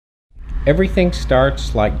everything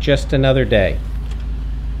starts like just another day.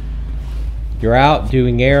 You're out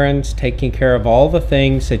doing errands, taking care of all the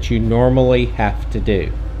things that you normally have to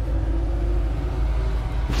do.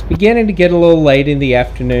 It's beginning to get a little late in the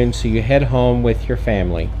afternoon, so you head home with your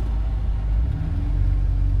family.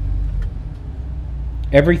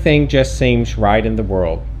 Everything just seems right in the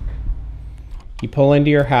world. You pull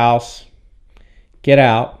into your house, get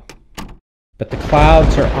out, but the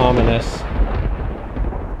clouds are ominous,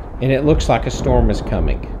 and it looks like a storm is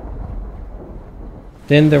coming.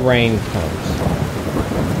 Then the rain comes.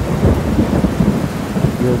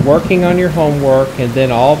 You're working on your homework, and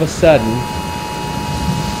then all of a sudden,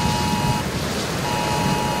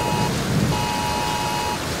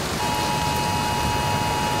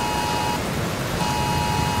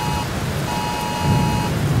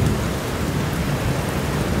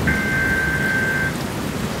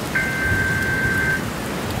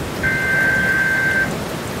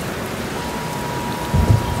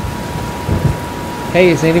 hey,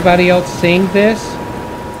 is anybody else seeing this?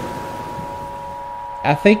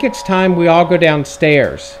 I think it's time we all go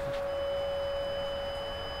downstairs.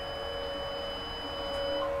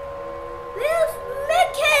 Where's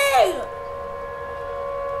Mickey?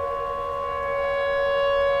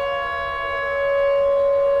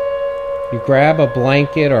 You grab a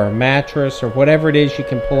blanket or a mattress or whatever it is you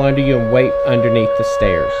can pull under you and wait underneath the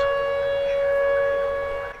stairs.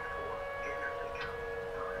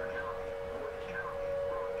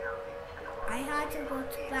 I had to go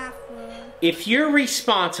to the bathroom. If you're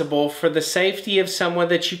responsible for the safety of someone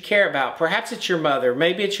that you care about, perhaps it's your mother,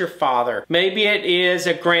 maybe it's your father, maybe it is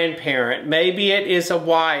a grandparent, maybe it is a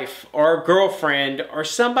wife or a girlfriend or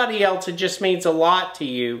somebody else that just means a lot to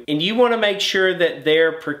you, and you want to make sure that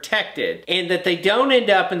they're protected and that they don't end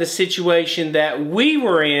up in the situation that we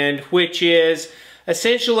were in, which is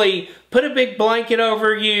essentially put a big blanket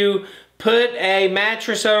over you, put a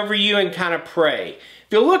mattress over you, and kind of pray.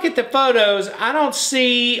 If you look at the photos, I don't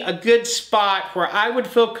see a good spot where I would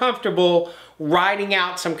feel comfortable riding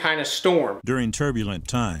out some kind of storm. During turbulent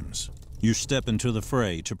times, you step into the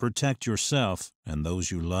fray to protect yourself and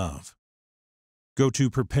those you love. Go to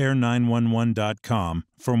prepare911.com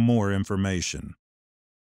for more information.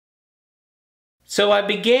 So I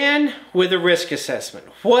began with a risk assessment.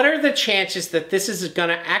 What are the chances that this is going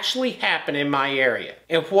to actually happen in my area?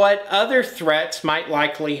 And what other threats might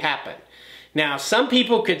likely happen? Now, some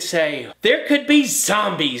people could say, there could be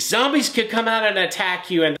zombies. Zombies could come out and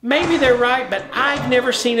attack you, and maybe they're right, but I've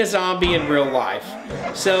never seen a zombie in real life.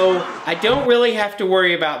 So I don't really have to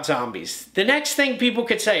worry about zombies. The next thing people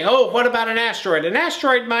could say, oh, what about an asteroid? An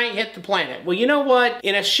asteroid might hit the planet. Well, you know what?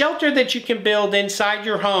 In a shelter that you can build inside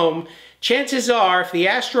your home, chances are if the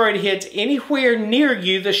asteroid hits anywhere near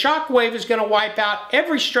you, the shock wave is going to wipe out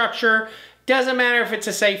every structure. Doesn't matter if it's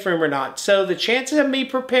a safe room or not. So the chances of me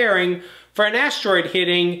preparing for an asteroid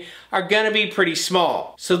hitting are going to be pretty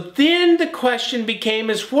small. So then the question became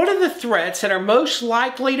is what are the threats that are most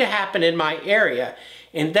likely to happen in my area?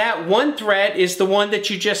 And that one threat is the one that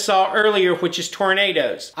you just saw earlier, which is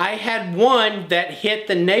tornadoes. I had one that hit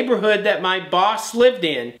the neighborhood that my boss lived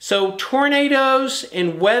in. So tornadoes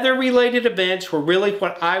and weather-related events were really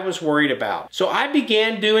what I was worried about. So I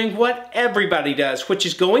began doing what everybody does, which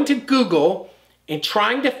is going to Google and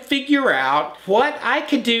trying to figure out what I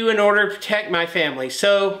could do in order to protect my family.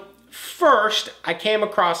 So first, I came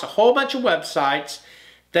across a whole bunch of websites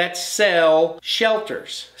that sell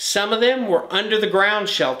shelters. Some of them were under the ground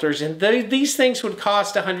shelters, and these things would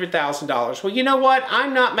cost $100,000. Well, you know what?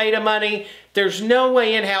 I'm not made of money. There's no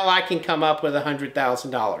way in hell I can come up with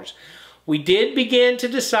 $100,000. We did begin to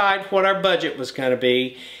decide what our budget was going to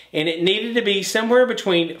be, and it needed to be somewhere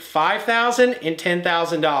between $5,000 and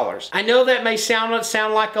 $10,000. I know that may sound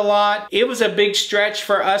like a lot. It was a big stretch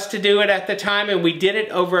for us to do it at the time, and we did it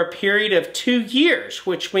over a period of 2 years,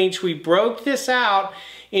 which means we broke this out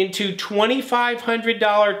into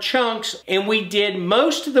 $2,500 chunks, and we did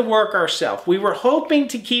most of the work ourselves. We were hoping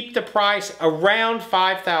to keep the price around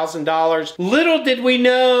 $5,000. Little did we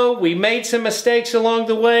know, we made some mistakes along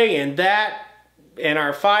the way, and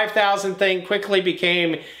our $5,000 thing quickly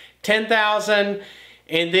became $10,000,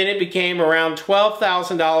 and then it became around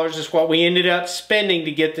 $12,000 is what we ended up spending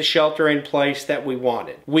to get the shelter in place that we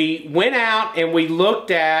wanted. We went out and we looked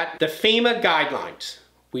at the FEMA guidelines.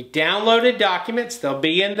 We downloaded documents. They'll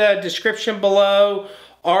be in the description below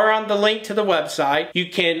or on the link to the website. You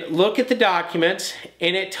can look at the documents,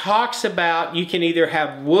 and it talks about you can either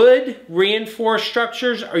have wood reinforced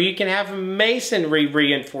structures or you can have masonry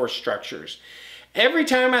reinforced structures. Every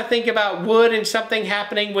time I think about wood and something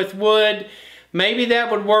happening with wood, maybe that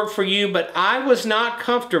would work for you, but I was not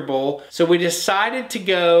comfortable, so we decided to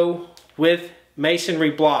go with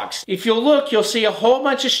masonry blocks. If you'll look, you'll see a whole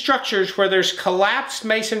bunch of structures where there's collapsed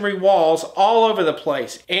masonry walls all over the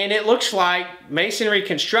place. And it looks like masonry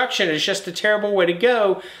construction is just a terrible way to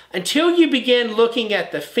go until you begin looking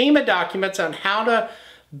at the FEMA documents on how to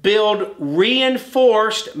build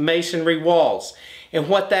reinforced masonry walls. And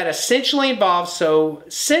what that essentially involves, so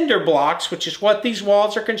cinder blocks, which is what these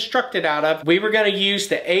walls are constructed out of, we were going to use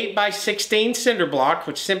the 8x16 cinder block,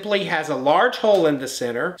 which simply has a large hole in the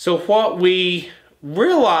center. So what we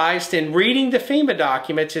realized in reading the FEMA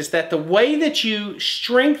documents is that the way that you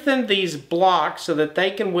strengthen these blocks so that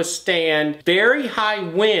they can withstand very high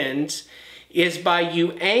winds is by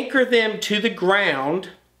you anchor them to the ground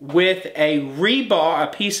with a rebar, a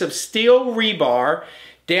piece of steel rebar,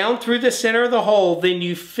 down through the center of the hole. Then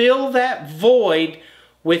you fill that void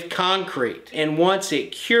with concrete. And once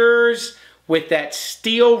it cures with that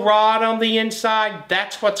steel rod on the inside,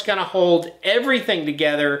 that's what's going to hold everything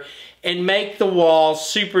together and make the walls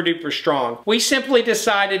super duper strong. We simply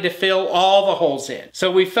decided to fill all the holes in. So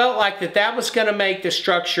we felt like that was going to make the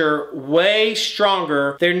structure way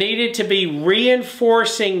stronger. There needed to be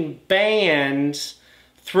reinforcing bands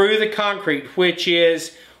through the concrete, which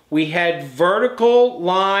is we had vertical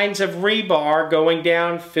lines of rebar going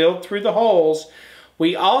down, filled through the holes.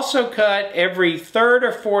 We also cut every third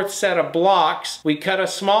or fourth set of blocks. We cut a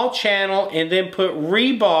small channel and then put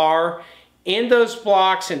rebar in those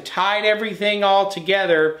blocks and tied everything all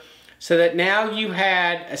together so that now you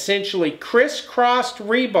had essentially crisscrossed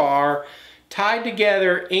rebar tied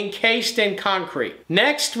together, encased in concrete.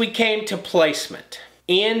 Next, we came to placement.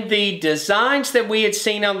 In the designs that we had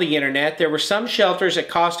seen on the internet, there were some shelters that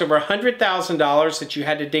cost over $100,000 that you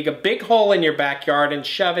had to dig a big hole in your backyard and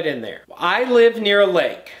shove it in there. I live near a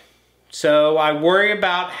lake, so I worry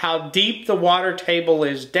about how deep the water table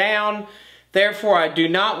is down. Therefore, I do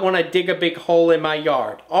not want to dig a big hole in my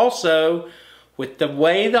yard. Also, with the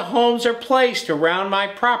way the homes are placed around my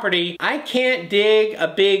property, I can't dig a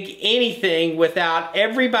big anything without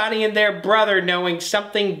everybody and their brother knowing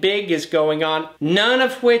something big is going on, none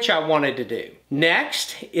of which I wanted to do.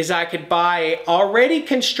 Next is I could buy an already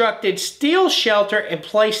constructed steel shelter and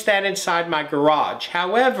place that inside my garage.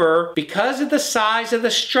 However, because of the size of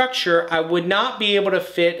the structure, I would not be able to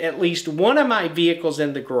fit at least one of my vehicles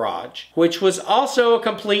in the garage, which was also a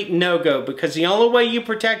complete no-go because the only way you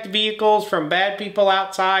protect vehicles from bad people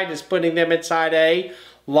outside is putting them inside a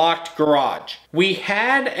locked garage. We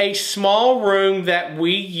had a small room that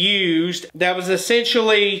we used that was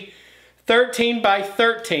essentially 13 by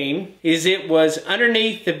 13, it was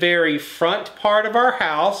underneath the very front part of our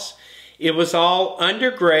house. It was all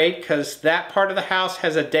undergrade because that part of the house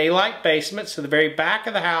has a daylight basement, so the very back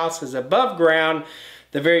of the house is above ground.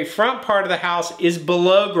 The very front part of the house is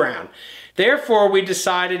below ground. Therefore, we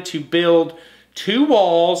decided to build two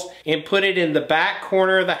walls and put it in the back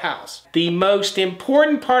corner of the house. The most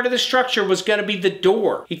important part of the structure was going to be the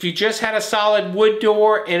door. If you just had a solid wood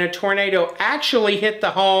door and a tornado actually hit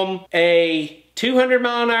the home, a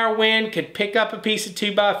 200-mile-an-hour wind could pick up a piece of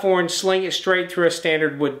 2x4 and sling it straight through a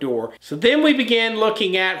standard wood door. So then we began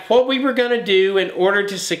looking at what we were going to do in order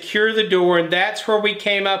to secure the door, and that's where we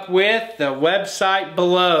came up with the website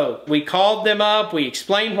below. We called them up, we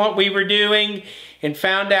explained what we were doing, and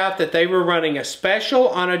found out that they were running a special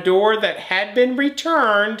on a door that had been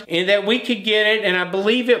returned and that we could get it, and I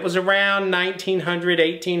believe it was around $1,900,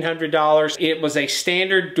 $1,800. It was a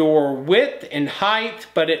standard door width and height,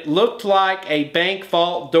 but it looked like a bank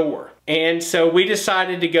vault door. And so we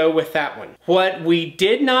decided to go with that one. What we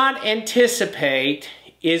did not anticipate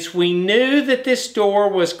is we knew that this door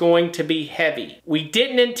was going to be heavy. We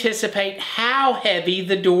didn't anticipate how heavy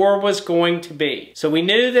the door was going to be. So we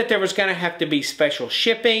knew that there was going to have to be special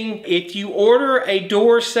shipping. If you order a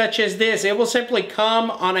door such as this, it will simply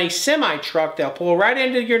come on a semi-truck. They'll pull right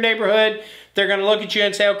into your neighborhood. They're going to look at you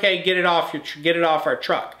and say, okay, get it off our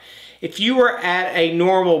truck. If you were at a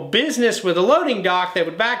normal business with a loading dock, they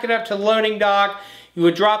would back it up to the loading dock. You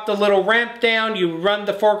would drop the little ramp down. You would run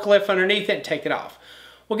the forklift underneath it and take it off.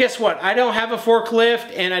 Well, guess what? I don't have a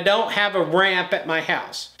forklift and I don't have a ramp at my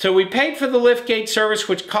house. So we paid for the liftgate service,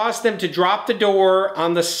 which cost them to drop the door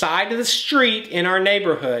on the side of the street in our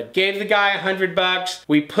neighborhood. Gave the guy $100.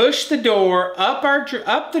 We pushed the door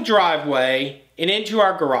up the driveway and into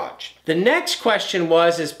our garage. The next question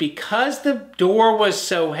was because the door was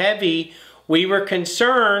so heavy, we were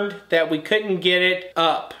concerned that we couldn't get it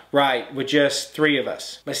up right with just 3 of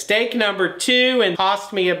us. Mistake number 2, and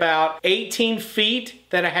cost me about 18 feet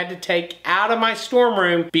that I had to take out of my storm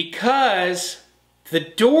room because the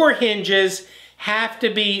door hinges have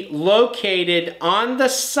to be located on the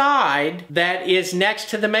side that is next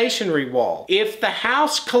to the masonry wall. If the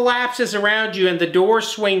house collapses around you and the door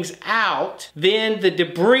swings out, then the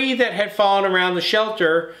debris that had fallen around the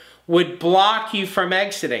shelter would block you from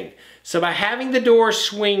exiting. So by having the door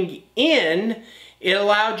swing in, it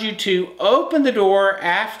allowed you to open the door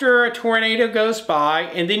after a tornado goes by,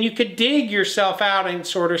 and then you could dig yourself out and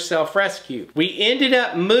sort of self-rescue. We ended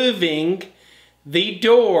up moving the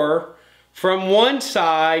door from one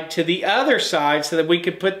side to the other side so that we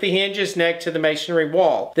could put the hinges next to the masonry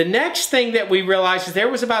wall. The next thing that we realized is there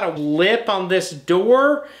was about a lip on this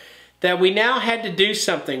door that we now had to do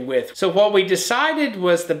something with. So what we decided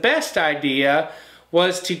was the best idea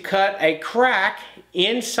was to cut a crack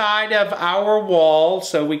inside of our wall.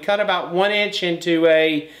 So we cut about 1 inch into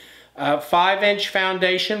a 5-inch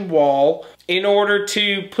foundation wall in order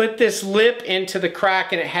to put this lip into the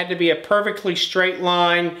crack, and it had to be a perfectly straight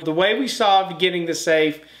line. The way we saw of getting the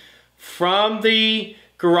safe from the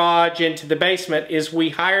garage into the basement is we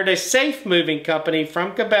hired a safe moving company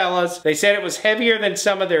from Cabela's. They said it was heavier than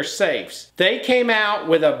some of their safes. They came out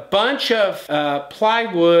with a bunch of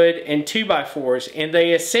plywood and 2x4s, and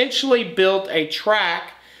they essentially built a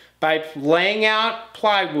track by laying out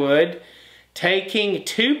plywood, taking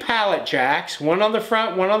 2 pallet jacks, one on the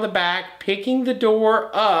front, one on the back, picking the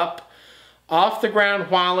door up off the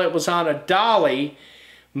ground while it was on a dolly,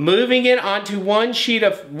 moving it onto one stack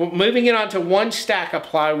of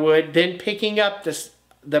plywood, then picking up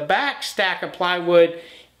the back stack of plywood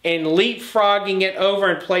and leapfrogging it over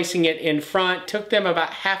and placing it in front. Took them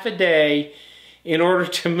about half a day in order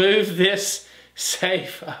to move this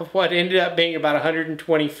safe of what ended up being about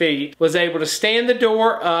 120 feet. Was able to stand the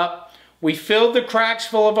door up. We filled the cracks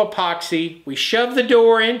full of epoxy. We shoved the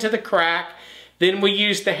door into the crack. Then we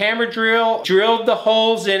used the hammer drill, drilled the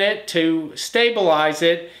holes in it to stabilize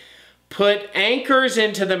it, put anchors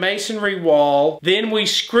into the masonry wall. Then we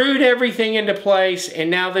screwed everything into place, and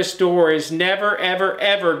now this door is never, ever,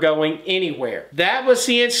 ever going anywhere. That was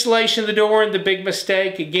the installation of the door, and the big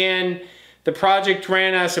mistake. Again, the project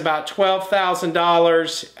ran us about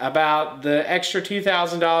 $12,000. About the extra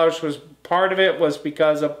 $2,000 was part of it was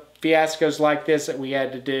because of fiascos like this that we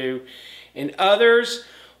had to do, and others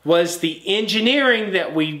was the engineering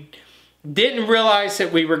that we didn't realize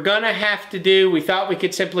that we were gonna have to do. We thought we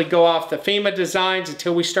could simply go off the FEMA designs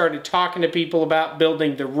until we started talking to people about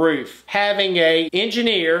building the roof. Having an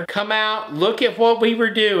engineer come out, look at what we were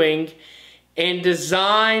doing, and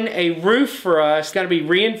design a roof for us. It's going to be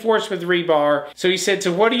reinforced with rebar. So he said,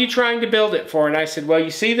 so what are you trying to build it for? And I said, well,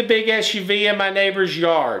 you see the big SUV in my neighbor's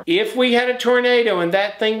yard. If we had a tornado and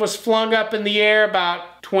that thing was flung up in the air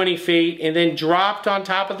about 20 feet and then dropped on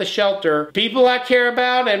top of the shelter, people I care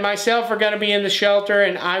about and myself are going to be in the shelter,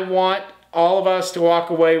 and I want all of us to walk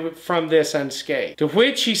away from this unscathed. To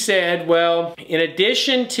which he said, well, in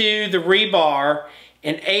addition to the rebar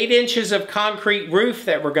and 8 inches of concrete roof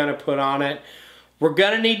that we're going to put on it, we're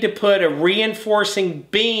going to need to put a reinforcing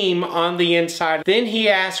beam on the inside. Then he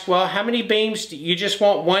asked, well, how many beams? Do you just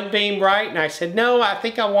want 1 beam, right? And I said, no, I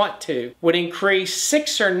think I want 2. Would increase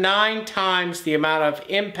 6 or 9 times the amount of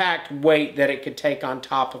impact weight that it could take on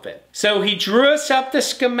top of it. So he drew us up the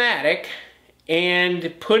schematic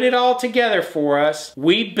and put it all together for us.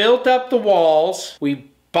 We built up the walls. We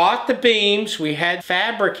bought the beams. We had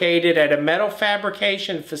fabricated at a metal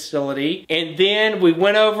fabrication facility, and then we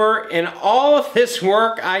went over, and all of this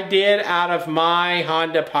work I did out of my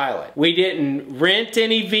Honda Pilot. We didn't rent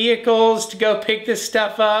any vehicles to go pick this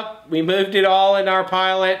stuff up. We moved it all in our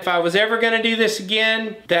Pilot. If I was ever going to do this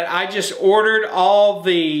again, that I just ordered all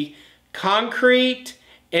the concrete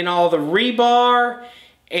and all the rebar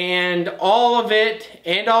and all of it,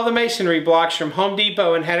 and all the masonry blocks from Home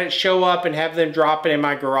Depot, and had it show up and have them drop it in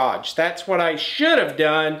my garage. That's what I should have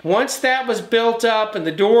done. Once that was built up and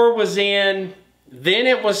the door was in, then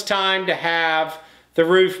it was time to have the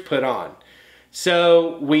roof put on.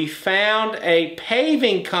 So we found a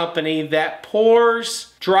paving company that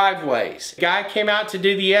pours driveways. The guy came out to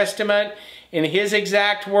do the estimate, and his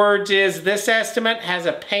exact words is, this estimate has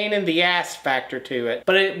a pain in the ass factor to it.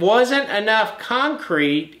 But it wasn't enough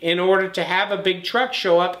concrete in order to have a big truck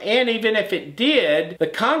show up, and even if it did, the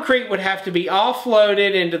concrete would have to be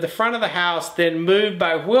offloaded into the front of the house, then moved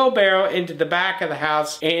by wheelbarrow into the back of the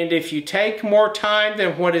house. And if you take more time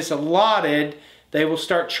than what is allotted, they will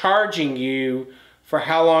start charging you for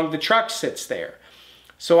how long the truck sits there.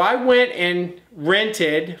 So I went and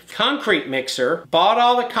rented a concrete mixer, bought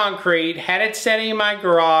all the concrete, had it sitting in my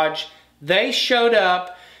garage. They showed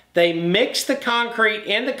up, they mixed the concrete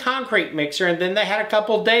in the concrete mixer, and then they had a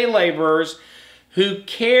couple day laborers who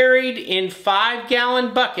carried in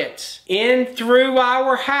 5-gallon buckets in through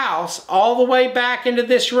our house all the way back into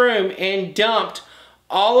this room and dumped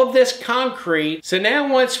all of this concrete. So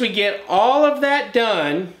now once we get all of that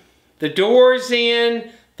done, the door's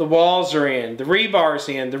in, the walls are in, the rebar's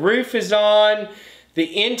in, the roof is on,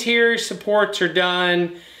 the interior supports are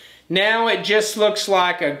done. Now it just looks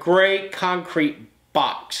like a great concrete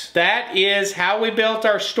box. That is how we built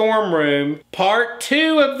our storm room. Part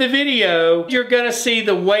 2 of the video, you're gonna see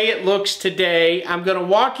the way it looks today. I'm gonna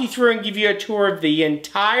walk you through and give you a tour of the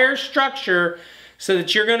entire structure so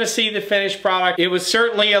that you're gonna see the finished product. It was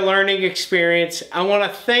certainly a learning experience. I wanna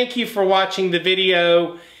thank you for watching the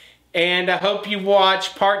video, and I hope you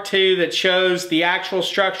watch part 2 that shows the actual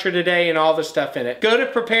structure today and all the stuff in it. Go to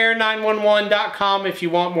prepare911.com if you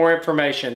want more information.